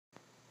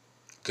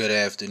Good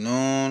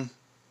afternoon,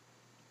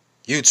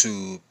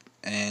 YouTube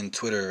and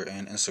Twitter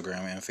and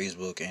Instagram and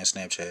Facebook and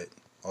Snapchat,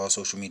 all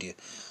social media.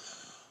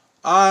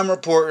 I'm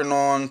reporting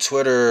on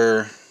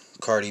Twitter.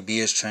 Cardi B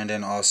is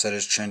trending, Offset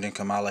is trending,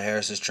 Kamala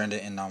Harris is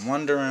trending, and I'm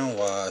wondering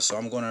why. So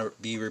I'm going to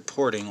be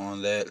reporting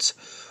on that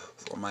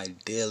for my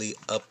daily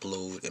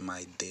upload and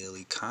my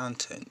daily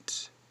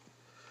content.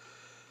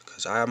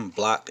 Because I'm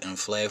blocked and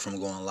flagged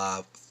from going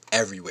live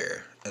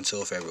everywhere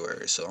until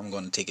February. So I'm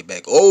going to take it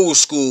back old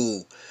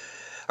school.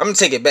 I'm going to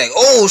take it back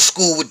old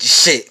school with the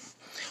shit.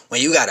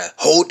 When you got to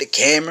hold the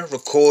camera,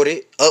 record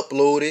it,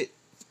 upload it,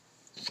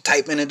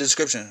 type in the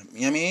description.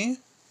 You know what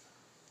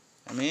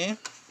I mean?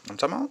 I'm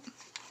talking about?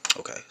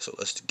 Okay, so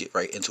let's get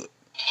right into it.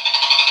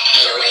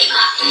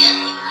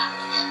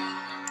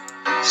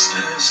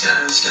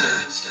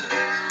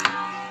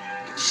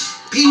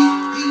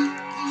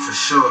 For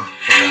sure.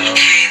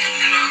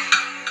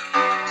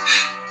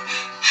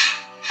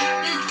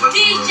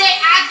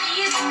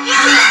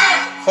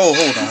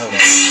 Hold on.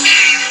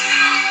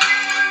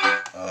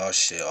 Oh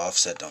shit,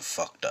 Offset done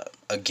fucked up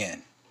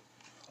again.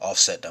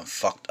 Offset done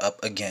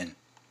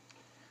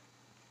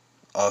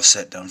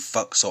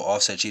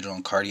cheated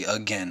on Cardi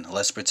again.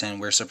 Let's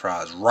pretend we're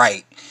surprised.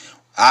 Right,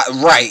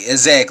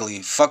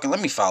 exactly. Fucking,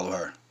 let me follow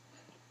her.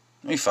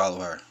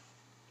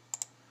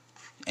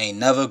 Ain't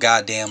never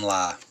goddamn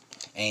lie.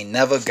 You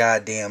know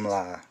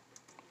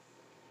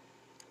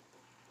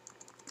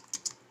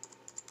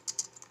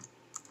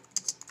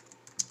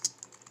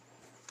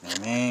what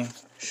I mean?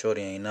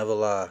 Shorty ain't never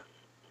lie.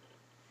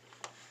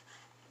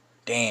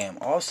 Damn,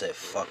 Offset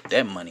fucked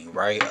that money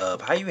right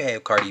up. How you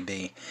have Cardi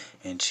B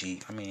and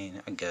cheat? I mean,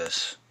 I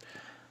guess.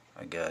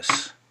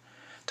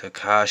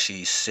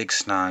 Tekashi's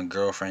 6ix9ine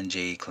girlfriend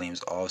Jade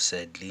claims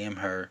Offset DM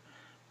her,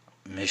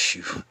 miss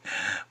you.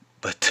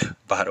 But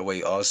by the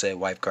way, Offset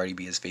wife Cardi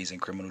B is facing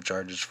criminal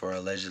charges for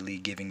allegedly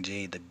giving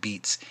Jade the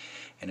beats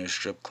in a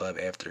strip club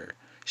after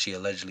she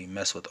allegedly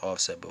messed with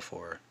Offset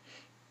before.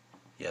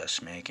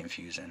 Yes, mad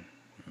confusing.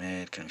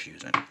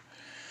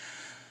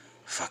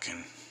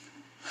 Fucking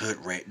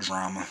hood rat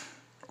drama,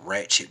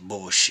 ratchet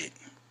bullshit.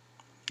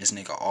 This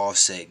nigga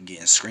Offset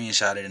getting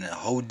screenshotted in the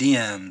whole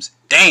DMs.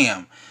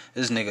 Damn,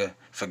 this nigga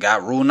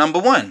forgot rule number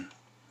 1.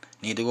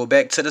 Need to go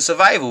back to the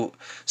survival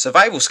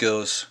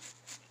skills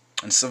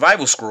and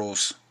survival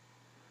scrolls.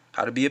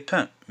 How to be a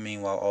pimp.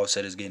 Meanwhile,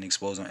 Offset is getting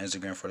exposed on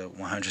Instagram for the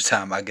 100th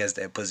time. I guess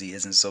that pussy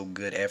isn't so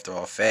good after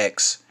all.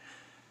 Facts.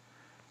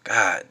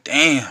 God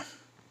damn.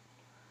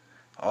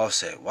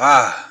 Offset,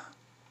 wow.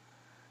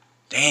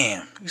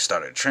 Damn, you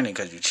started trending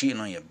because you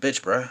cheating on your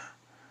bitch, bruh.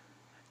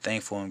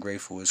 Thankful and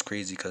grateful is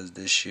crazy because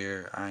this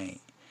year I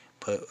ain't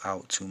put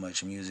out too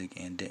much music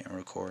and didn't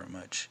record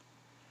much.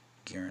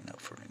 Gearing up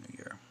for the new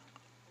year.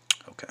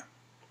 Okay.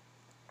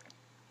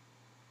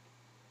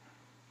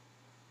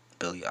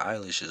 Billie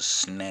Eilish is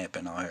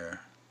snapping out here.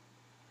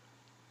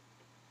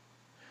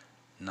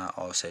 Not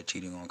Offset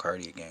cheating on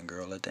Cardi again,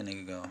 girl. Let that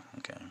nigga go.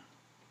 Okay.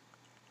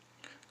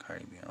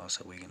 Cardi B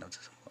also waking up to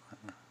some.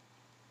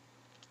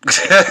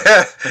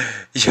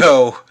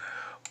 Yo.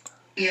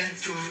 Yeah,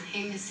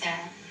 hey, Miss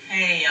Sad.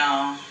 Hey,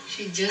 y'all.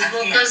 She just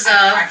woke us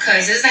up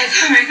because it's like,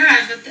 oh my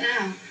gosh, what the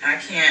hell? I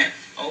can't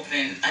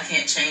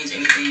change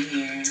anything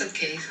here. It's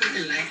okay.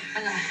 Something like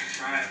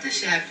this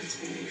shit happened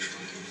to me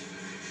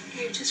before.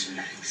 You just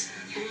relax,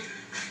 okay?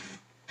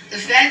 The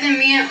fact that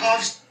me and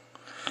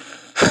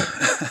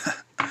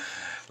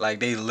like,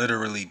 they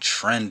literally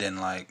trending,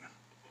 like,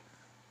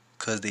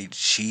 because they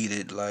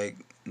cheated, like.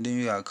 Then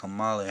you got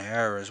Kamala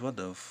Harris. What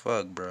the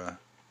fuck, bruh?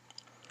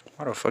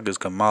 Why the fuck is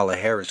Kamala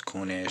Harris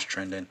coon ass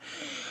trending?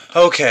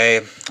 Okay,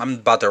 I'm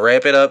about to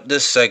wrap it up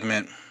this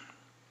segment.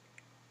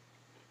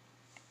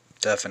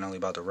 Definitely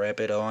about to wrap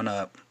it on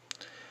up.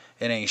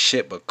 It ain't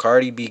shit but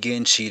Cardi B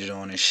getting cheated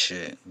on and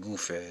shit.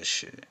 Goof ass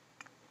shit.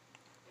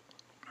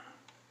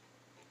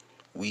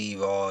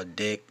 Weave all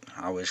dick.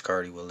 I wish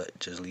Cardi would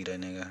just leave that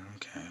nigga.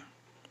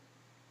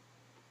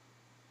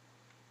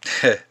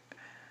 Okay.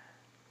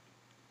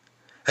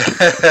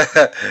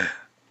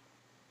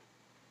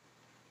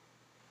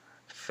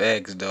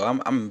 Facts though. I'm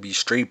gonna be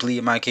straight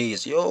pleading my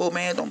case. Yo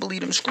man, don't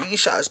believe them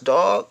screenshots,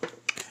 dog.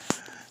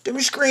 Them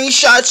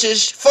screenshots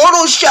is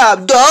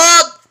Photoshop,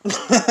 dog.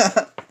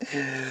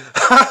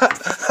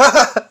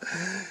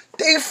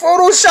 They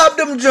Photoshopped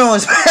them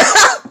Jones.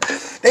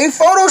 They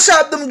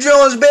Photoshopped them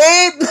Jones,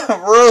 babe.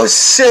 Real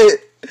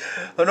shit.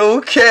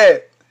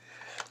 Okay.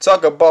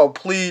 Talk about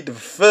plead the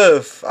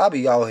 5th. I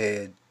be out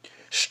here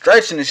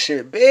stretching the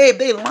shit, babe.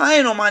 They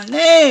lying on my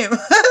name.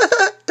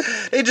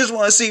 They just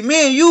want to see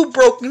me and you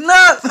broken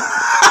up.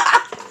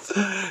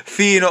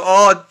 Feeding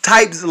all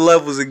types of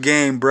levels of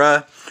game,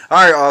 bruh.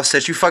 Alright,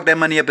 Offset, you fucked that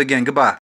money up again. Goodbye.